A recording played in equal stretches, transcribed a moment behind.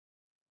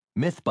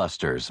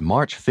MythBusters'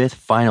 March 5th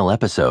final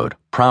episode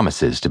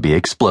promises to be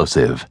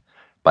explosive.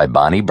 By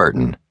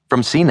Burton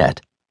from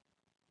CNET.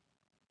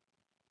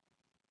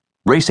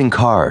 Racing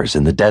cars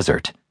in the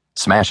desert,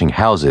 smashing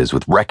houses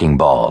with wrecking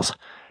balls,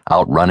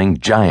 outrunning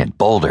giant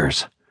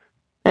boulders,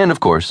 and of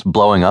course,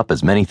 blowing up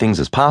as many things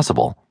as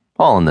possible,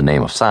 all in the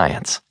name of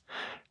science.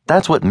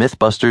 That's what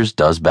MythBusters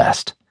does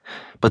best.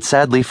 But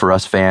sadly for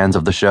us fans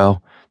of the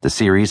show, the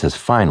series has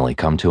finally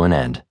come to an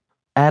end.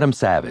 Adam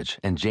Savage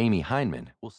and Jamie Hyneman will